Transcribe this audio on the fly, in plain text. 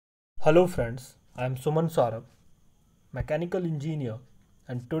Hello friends, I am Suman Saurabh, mechanical engineer,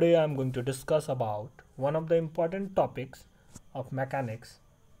 and today I am going to discuss about one of the important topics of mechanics,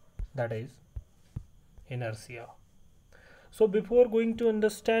 that is inertia. So before going to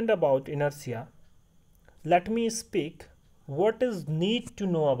understand about inertia, let me speak what is need to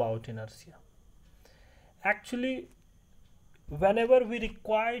know about inertia. Actually, whenever we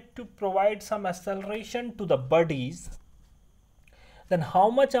require to provide some acceleration to the bodies, then how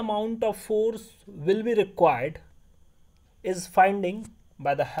much amount of force will be required is finding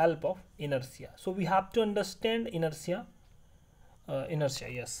by the help of inertia. So we have to understand inertia.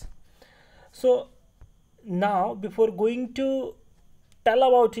 Yes. So now before going to tell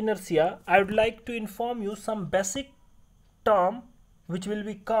about inertia, I would like to inform you some basic term which will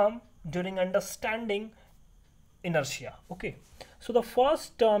become during understanding inertia. Okay, so the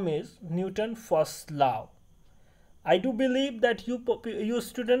first term is Newton first law. I do believe that you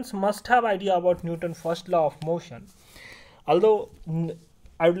students must have idea about Newton first law of motion. Although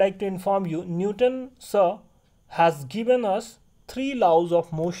I would like to inform you, Newton sir has given us three laws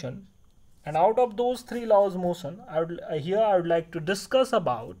of motion, and out of those three laws of motion, I would like to discuss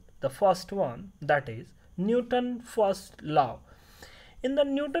about the first one, that is Newton first law. In the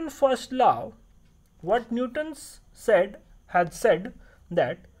Newton first law, what Newton had said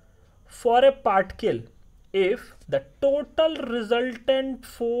that for a particle, if the total resultant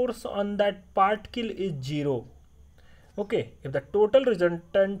force on that particle is zero, okay, if the total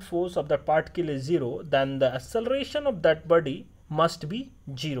resultant force of the particle is zero, then the acceleration of that body must be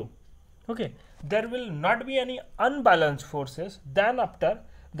zero. Okay, there will not be any unbalanced forces. Then after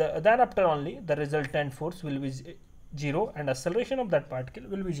only the resultant force will be zero and acceleration of that particle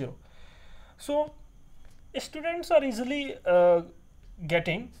will be zero. So students are easily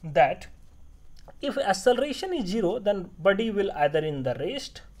getting that if acceleration is zero, then body will either in the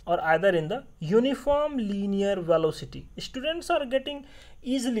rest or either in the uniform linear velocity. Students are getting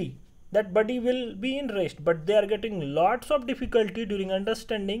easily that body will be in rest, but they are getting lots of difficulty during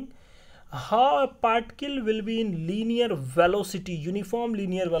understanding how a particle will be in linear velocity, uniform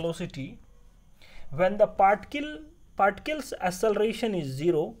linear velocity, when the particle's acceleration is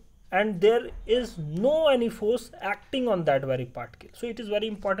zero and there is no any force acting on that very particle. So it is very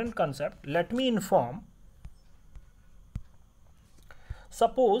important concept. Let me inform.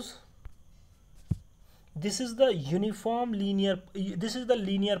 Suppose this is the uniform linear, this is the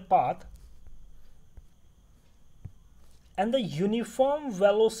linear path, and the uniform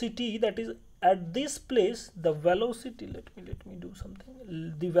velocity, that is at this place the velocity, let me do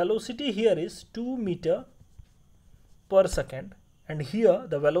something. The velocity here is 2 meter per second, and here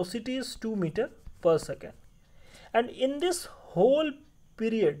the velocity is 2 meter per second, and in this whole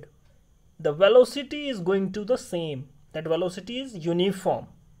period the velocity is going to the same, that velocity is uniform.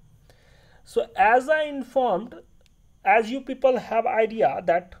 So as I informed, as you people have idea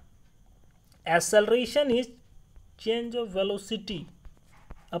that acceleration is change of velocity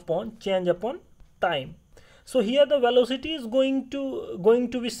upon change upon time. So here the velocity is going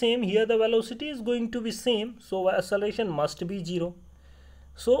to be same, here the velocity is going to be same, so acceleration must be zero.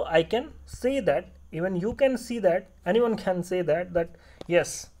 So I can say that, even you can see that, anyone can say that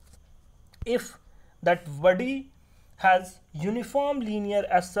yes, if that body has uniform linear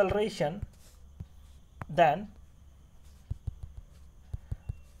acceleration, then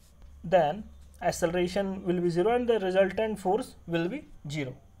acceleration will be zero and the resultant force will be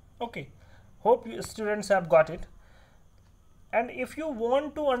zero. Okay, hope you students have got it. And if you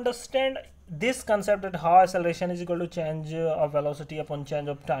want to understand this concept, that how acceleration is equal to change of velocity upon change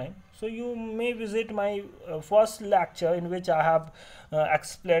of time, so you may visit my first lecture in which I have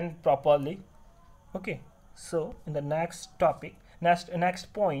explained properly. Okay, so in the next topic,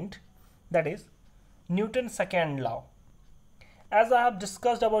 next point, that is Newton's second law. As I have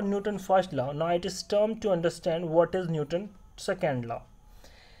discussed about Newton's first law, now it is time to understand what is Newton's second law.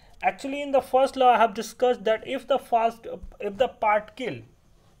 Actually, in the first law I have discussed that if the particle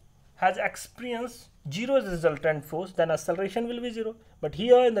has experienced zero resultant force, then acceleration will be zero. But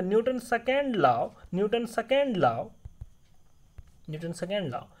here in the Newton's second law,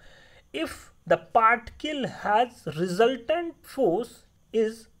 if the particle has resultant force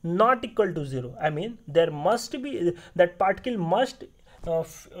is not equal to zero, I mean there must be that particle must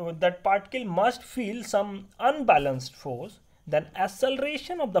feel some unbalanced force, then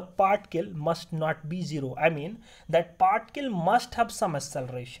acceleration of the particle must not be zero. I mean that particle must have some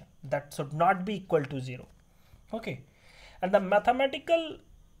acceleration that should not be equal to zero. Okay, and the mathematical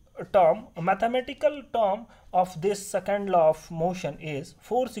term of this second law of motion is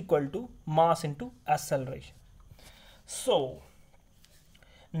force equal to mass into acceleration. So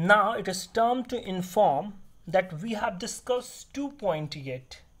Now it is time to inform that we have discussed 2 points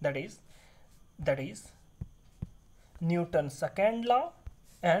yet, that is Newton's second law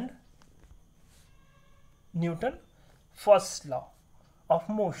and Newton's first law of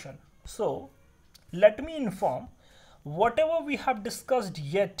motion. So let me inform, whatever we have discussed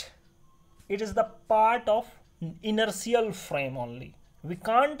yet, it is the part of inertial frame only. We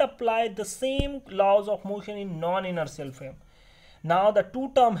can't apply the same laws of motion in non-inertial frame. Now the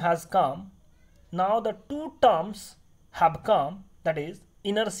two terms have come, that is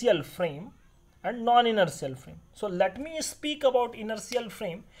inertial frame and non-inertial frame. So let me speak about inertial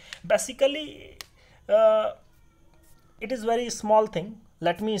frame. Basically it is very small thing,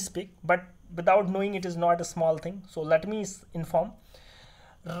 let me speak, but without knowing it is not a small thing. So let me inform,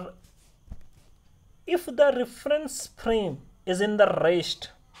 if the reference frame is in the rest,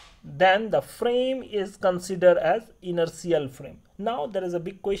 then the frame is considered as inertial frame. Now there is a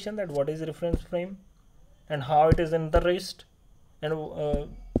big question that what is reference frame and how it is in the rest, and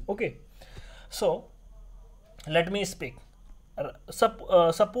okay, so let me speak.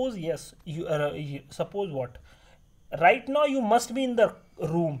 Suppose yes, suppose what, right now you must be in the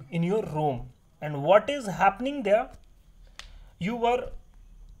room, in your room, and what is happening there, you were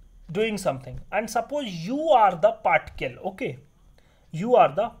doing something, and suppose you are the particle, okay, you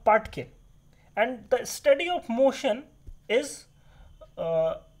are the particle, and the study of motion is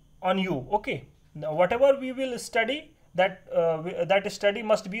on you, okay. Now whatever we will study, that study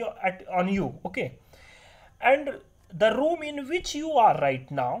must be on you, okay. And the room in which you are right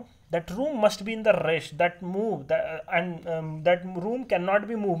now, that room must be in the rest, that move, that room cannot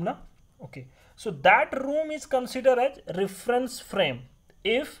be moved, na? Okay, so that room is considered as reference frame.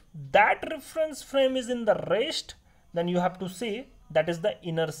 If that reference frame is in the rest, then you have to say that is the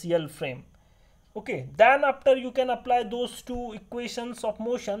inertial frame, okay. Then after you can apply those two equations of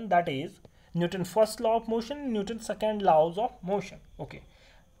motion, that is Newton's first law of motion, Newton's second laws of motion, okay.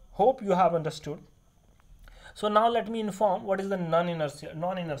 Hope you have understood. So now let me inform what is the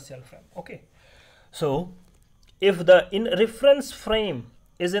non-inertial frame, okay. So if the reference frame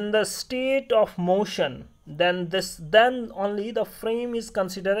is in the state of motion, then only the frame is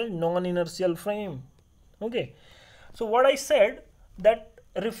considered a non-inertial frame, okay. So what I said, that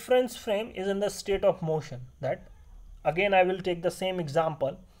reference frame is in the state of motion, that again I will take the same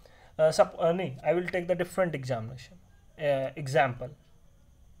example, I will take the different example.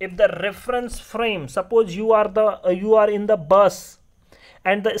 If the reference frame, suppose you are in the bus,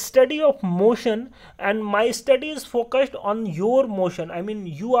 and the study of motion, and my study is focused on your motion, I mean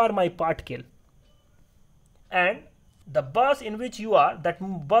you are my particle, and the bus in which you are, that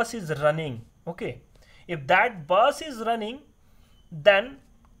bus is running, okay. If that bus is running, then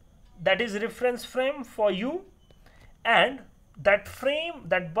that is reference frame for you, and that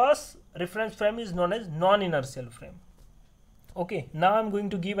bus reference frame is known as non-inertial frame, okay. Now I'm going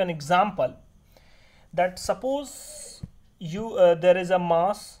to give an example, that suppose you there is a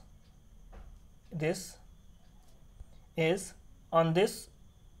mass, this is on this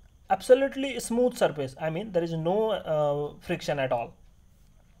absolutely smooth surface, I mean there is no friction at all,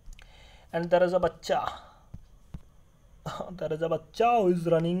 and there is a bacha who is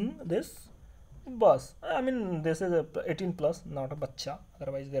running this bus. I mean this is a 18 plus, not a bacha,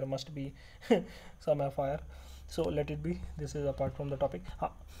 otherwise there must be some fire, so let it be, this is apart from the topic.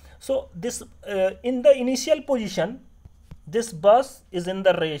 So this in the initial position, this bus is in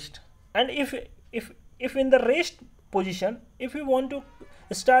the rest, and if in the rest position, if we want to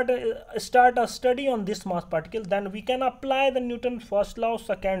start a study on this mass particle, then we can apply the Newton's first law,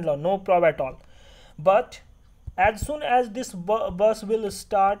 second law, no problem at all. But as soon as this bus will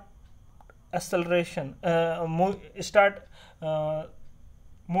start acceleration,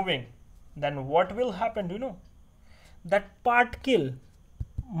 moving, then what will happen, do you know? That particle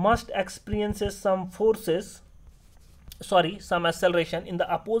must experiences some acceleration in the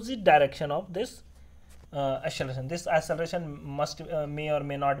opposite direction of this acceleration. This acceleration may or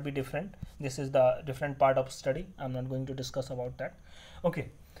may not be different. This is the different part of study, I'm not going to discuss about that,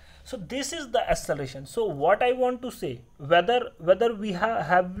 okay. So this is the acceleration. So what I want to say, whether we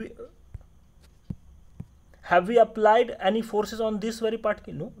have we applied any forces on this very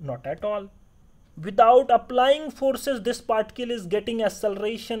particle? No, not at all. Without applying forces, this particle is getting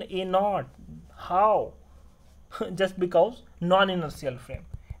acceleration a naught. How? Just because non-inertial frame.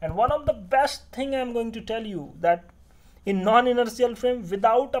 And one of the best thing I'm going to tell you, that in non-inertial frame,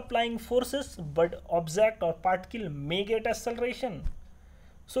 without applying forces, but object or particle may get acceleration.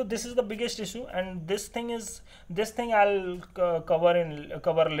 So this is the biggest issue, and this thing I'll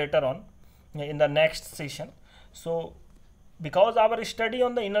cover later on in the next session. So because our study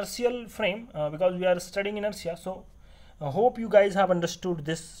on the inertial frame, because we are studying inertia, so hope you guys have understood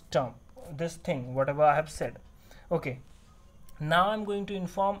this term, this thing, whatever I have said. Okay, now I'm going to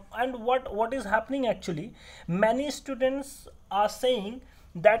inform. And what is happening actually, many students are saying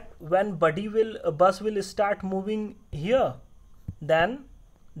that when bus will start moving here, then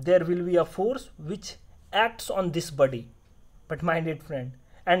there will be a force which acts on this body. But my dear friend,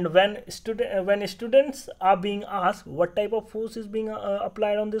 and when students are being asked what type of force is being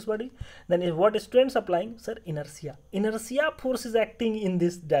applied on this body, then what students applying? Sir, inertia force is acting in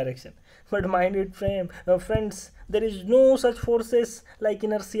this direction. But my dear friends, there is no such forces like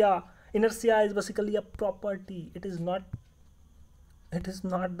inertia. Inertia is basically a property. It is not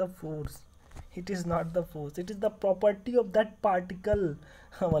the force. It is not the force. It is the property of that particle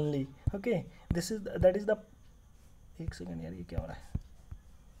only. Okay, that is the एक second यार, ये क्या हो रहा है?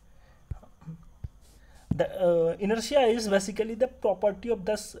 The inertia is basically the property of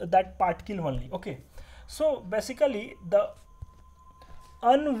that particle only. Okay, so basically the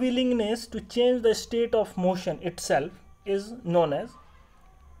unwillingness to change the state of motion itself is known as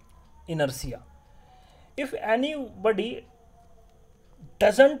inertia. If anybody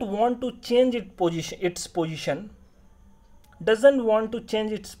doesn't want to change its position,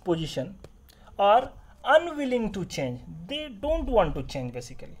 or unwilling to change, they don't want to change,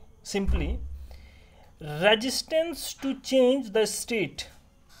 basically simply resistance to change the state.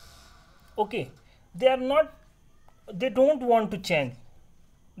 Okay, they don't want to change,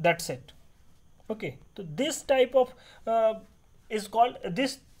 that's it. Okay, so this type of is called,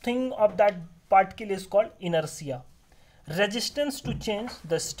 this thing of that particle is called inertia, resistance to change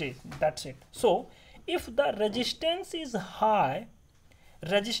the state, that's it. So if the resistance is high,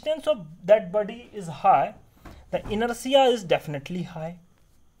 resistance of that body is high, the inertia is definitely high.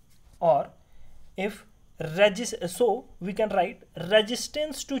 Or if so we can write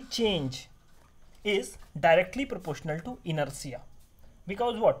resistance to change is directly proportional to inertia,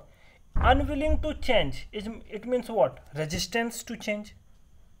 because what, unwilling to change is, it means what, resistance to change.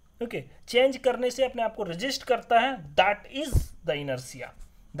 Okay, change करने से अपने आप को resist करता है, that is the inertia,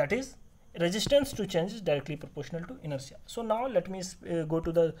 that is resistance to change is directly proportional to inertia. So now let me go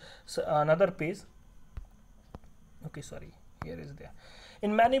to the another page. Okay, sorry, here is there.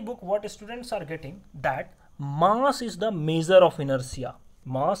 In many book, what students are getting, that mass is the measure of inertia.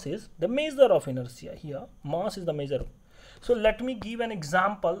 Mass is the measure of inertia. Here, mass is the measure. So let me give an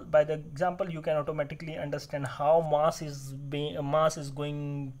example. By the example, you can automatically understand how mass is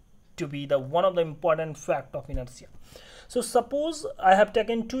going to be the one of the important fact of inertia. So suppose I have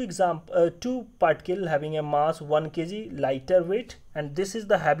taken two particle having a mass 1 kg lighter weight, and this is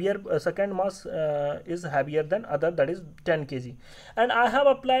the heavier, second mass is heavier than other, that is 10 kg, and I have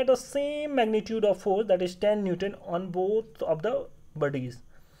applied the same magnitude of force, that is 10 Newton, on both of the bodies.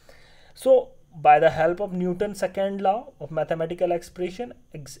 So by the help of Newton's second law of mathematical expression,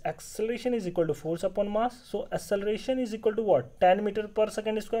 acceleration is equal to force upon mass. So acceleration is equal to what, 10 meter per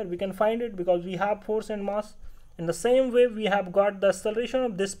second square. We can find it because we have force and mass. In the same way, we have got the acceleration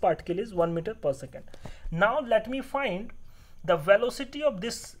of this particle is 1 meter per second. Now let me find the velocity of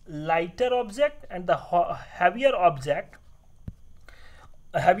this lighter object and the heavier object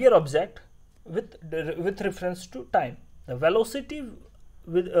with reference to time. The velocity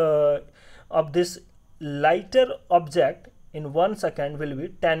of this lighter object in 1 second will be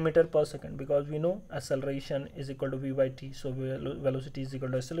 10 meter per second, because we know acceleration is equal to v by t. So velocity is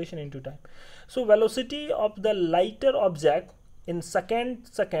equal to acceleration into time. So velocity of the lighter object in second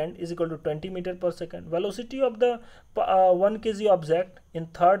is equal to 20 meter per second. Velocity of the 1 kg object in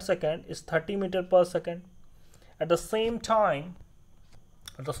third second is 30 meter per second. At the same time,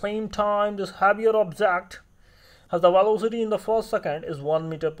 this heavier object has the velocity in the first second is 1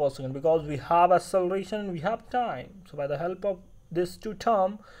 meter per second, because we have acceleration and we have time. So by the help of these two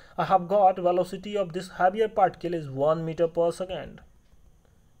terms, I have got velocity of this heavier particle is 1 meter per second.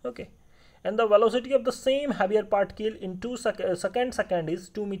 Okay, and the velocity of the same heavier particle in second is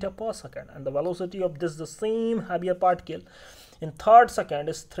 2 meter per second, and the velocity of the same heavier particle in third second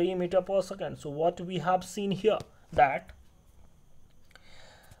is 3 meter per second. So what we have seen here, that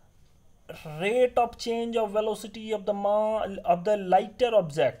rate of change of velocity of the lighter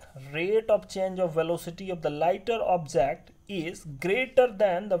object, is greater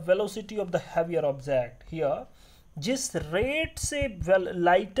than the velocity of the heavier object. Here जिस rate से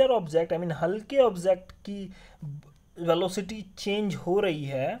lighter object, I mean हल्के object की velocity change हो रही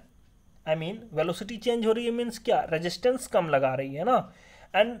है, velocity change हो रही है मीन्स क्या, रेजिस्टेंस कम लगा रही है ना,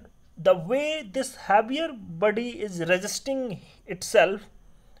 and the way this heavier body is resisting itself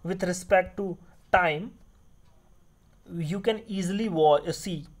with respect to time, you can easily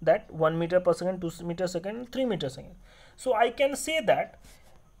see that 1 meter per second, 2 meter second, 3 meter second. So I can say that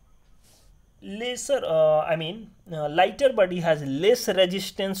lighter body has less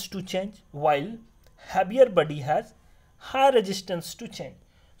resistance to change, while heavier body has high resistance to change.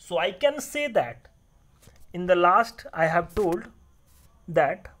 So I can say that in the last I have told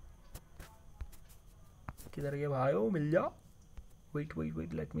that किधर गया भाइयों, मिल जा, wait,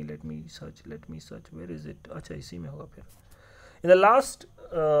 let me search, where is it? अच्छा इसी में होगा फिर. In the last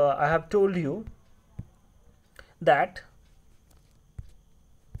I have told you that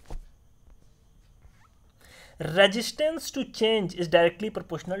resistance to change is directly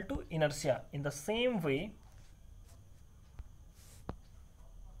proportional to inertia. In the same way,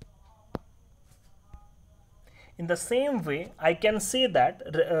 I can say that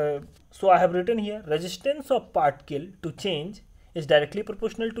so I have written here resistance of particle to change is directly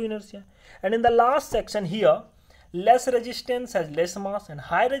proportional to inertia. And in the last section here, less resistance has less mass and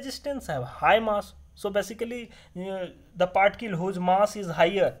high resistance have high mass. So basically the particle whose mass is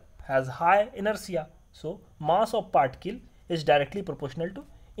higher has high inertia. So mass of particle is directly proportional to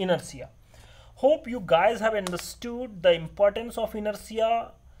inertia. Hope you guys have understood the importance of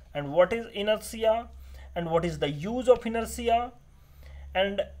inertia and what is inertia and what is the use of inertia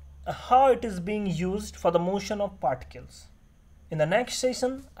and how it is being used for the motion of particles. In the next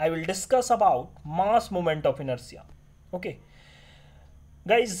session, I will discuss about mass moment of inertia. Okay.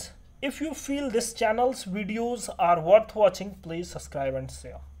 Guys, if you feel this channel's videos are worth watching, please subscribe and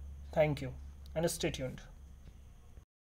share. Thank you and stay tuned.